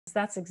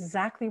That's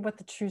exactly what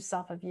the true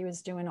self of you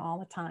is doing all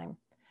the time.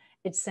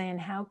 It's saying,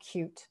 how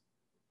cute,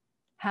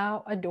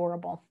 how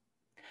adorable.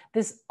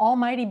 This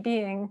almighty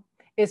being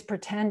is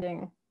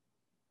pretending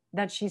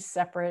that she's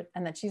separate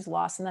and that she's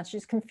lost and that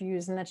she's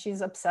confused and that she's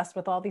obsessed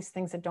with all these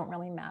things that don't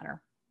really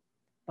matter.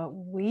 But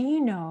we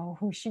know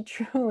who she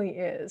truly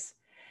is.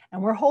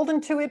 And we're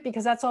holding to it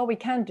because that's all we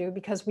can do,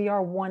 because we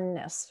are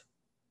oneness.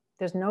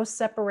 There's no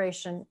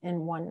separation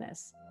in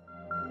oneness.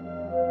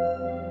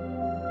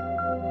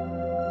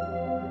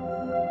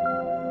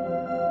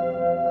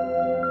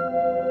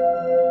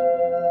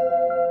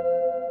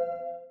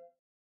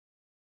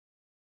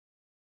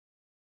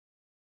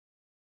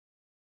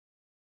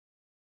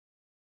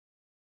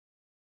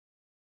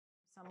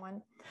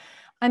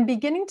 I'm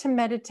beginning to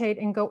meditate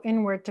and go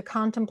inward to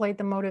contemplate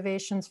the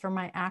motivations for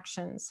my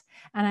actions,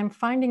 and I'm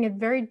finding it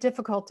very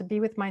difficult to be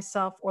with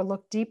myself or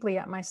look deeply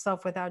at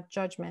myself without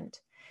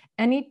judgment.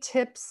 Any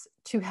tips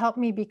to help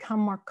me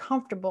become more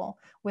comfortable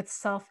with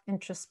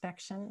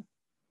self-introspection?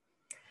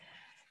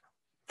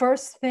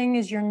 First thing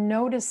is you're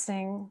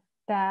noticing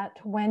that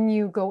when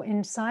you go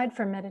inside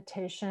for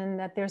meditation,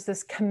 that there's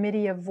this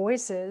committee of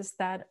voices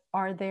that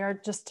are there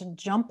just to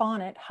jump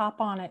on it,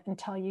 hop on it, and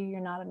tell you you're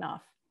not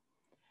enough.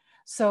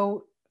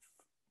 So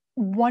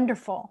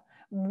wonderful,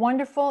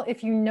 wonderful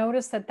if you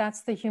notice that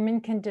that's the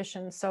human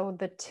condition. So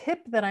the tip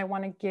that I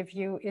want to give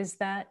you is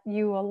that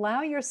you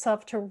allow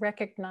yourself to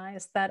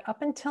recognize that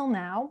up until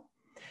now,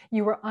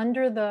 you were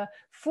under the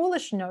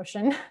foolish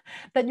notion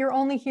that you're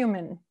only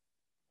human.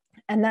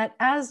 And that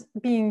as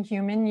being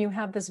human, you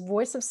have this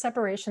voice of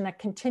separation that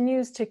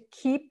continues to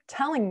keep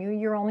telling you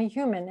you're only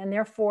human. And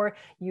therefore,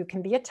 you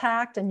can be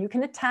attacked and you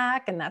can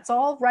attack, and that's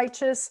all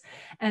righteous.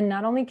 And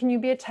not only can you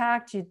be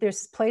attacked,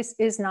 this place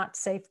is not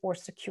safe or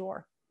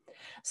secure.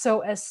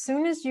 So as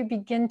soon as you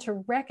begin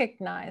to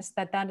recognize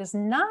that that is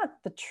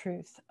not the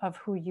truth of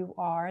who you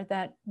are,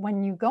 that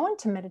when you go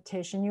into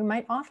meditation, you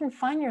might often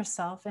find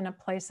yourself in a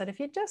place that if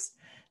you just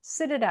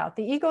sit it out,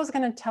 the ego is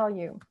going to tell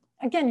you,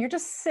 again, you're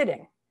just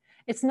sitting.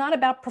 It's not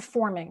about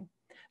performing.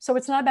 So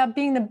it's not about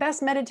being the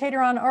best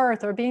meditator on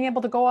earth or being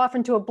able to go off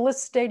into a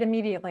bliss state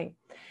immediately.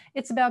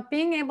 It's about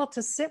being able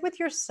to sit with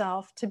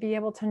yourself, to be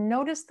able to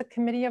notice the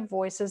committee of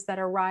voices that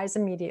arise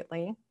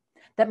immediately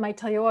that might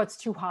tell you, oh, it's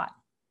too hot,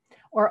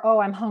 or, oh,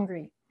 I'm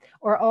hungry,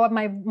 or, oh,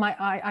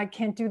 I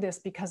can't do this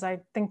because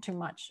I think too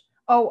much.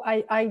 Oh,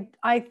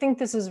 I think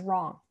this is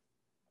wrong.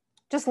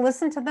 Just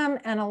listen to them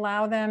and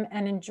allow them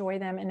and enjoy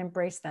them and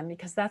embrace them,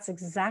 because that's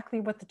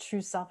exactly what the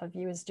true self of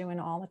you is doing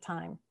all the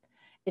time.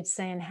 It's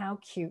saying, how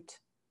cute,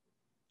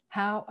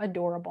 how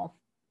adorable.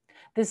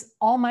 This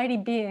almighty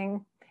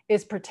being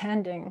is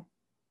pretending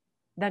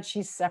that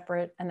she's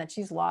separate and that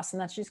she's lost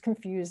and that she's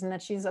confused and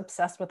that she's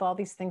obsessed with all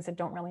these things that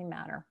don't really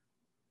matter.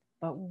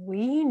 But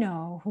we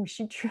know who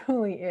she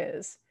truly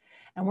is.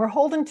 And we're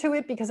holding to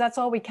it because that's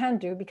all we can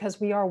do,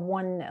 because we are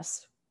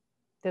oneness.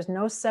 There's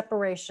no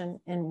separation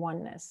in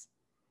oneness.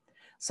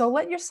 So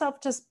let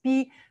yourself just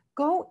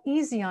go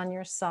easy on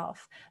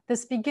yourself.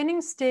 This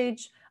beginning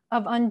stage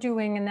of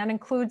undoing, and that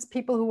includes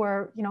people who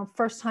are,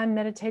 first-time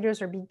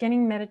meditators or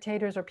beginning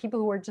meditators, or people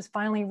who are just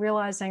finally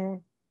realizing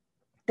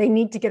they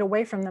need to get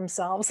away from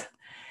themselves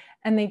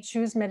and they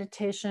choose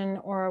meditation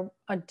or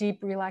a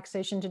deep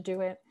relaxation to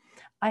do it.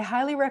 I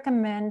highly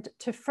recommend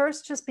to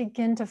first just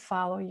begin to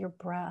follow your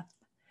breath.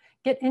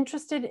 Get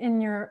interested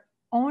in your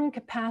own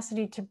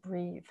capacity to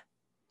breathe.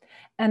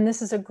 And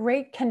this is a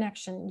great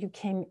connection. You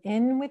came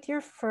in with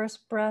your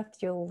first breath,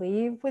 you'll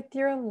leave with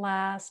your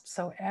last.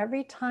 So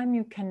every time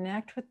you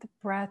connect with the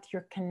breath,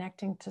 you're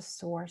connecting to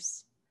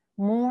source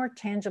more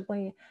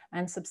tangibly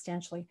and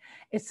substantially.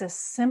 It's as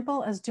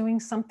simple as doing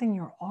something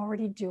you're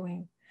already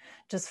doing.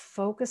 Just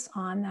focus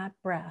on that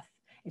breath.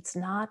 It's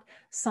not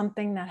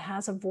something that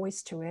has a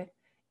voice to it.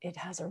 It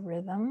has a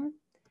rhythm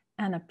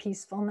and a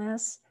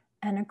peacefulness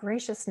and a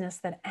graciousness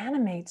that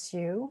animates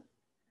you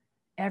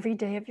every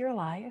day of your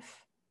life.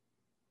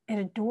 It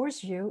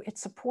adores you, it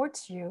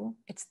supports you,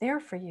 it's there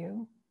for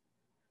you.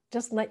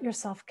 Just let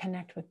yourself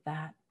connect with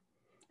that.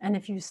 And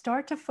if you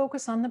start to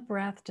focus on the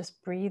breath,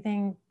 just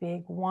breathing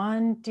big,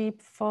 one deep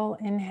full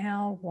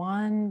inhale,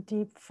 one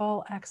deep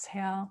full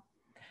exhale,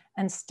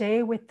 and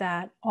stay with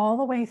that all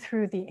the way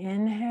through the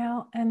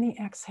inhale and the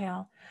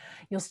exhale,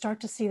 you'll start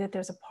to see that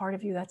there's a part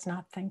of you that's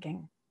not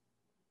thinking.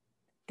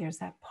 There's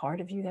that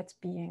part of you that's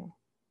being.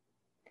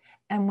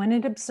 And when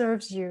it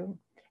observes you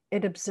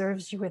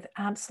with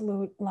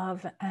absolute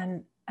love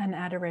and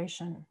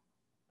adoration.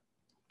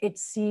 It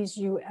sees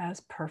you as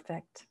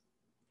perfect.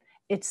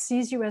 It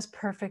sees you as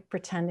perfect,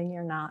 pretending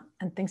you're not,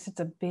 and thinks it's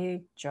a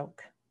big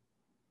joke.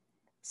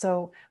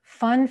 So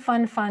fun,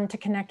 fun, fun to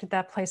connect with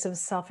that place of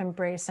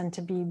self-embrace and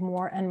to be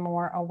more and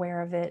more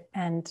aware of it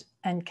and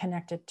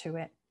connected to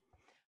it.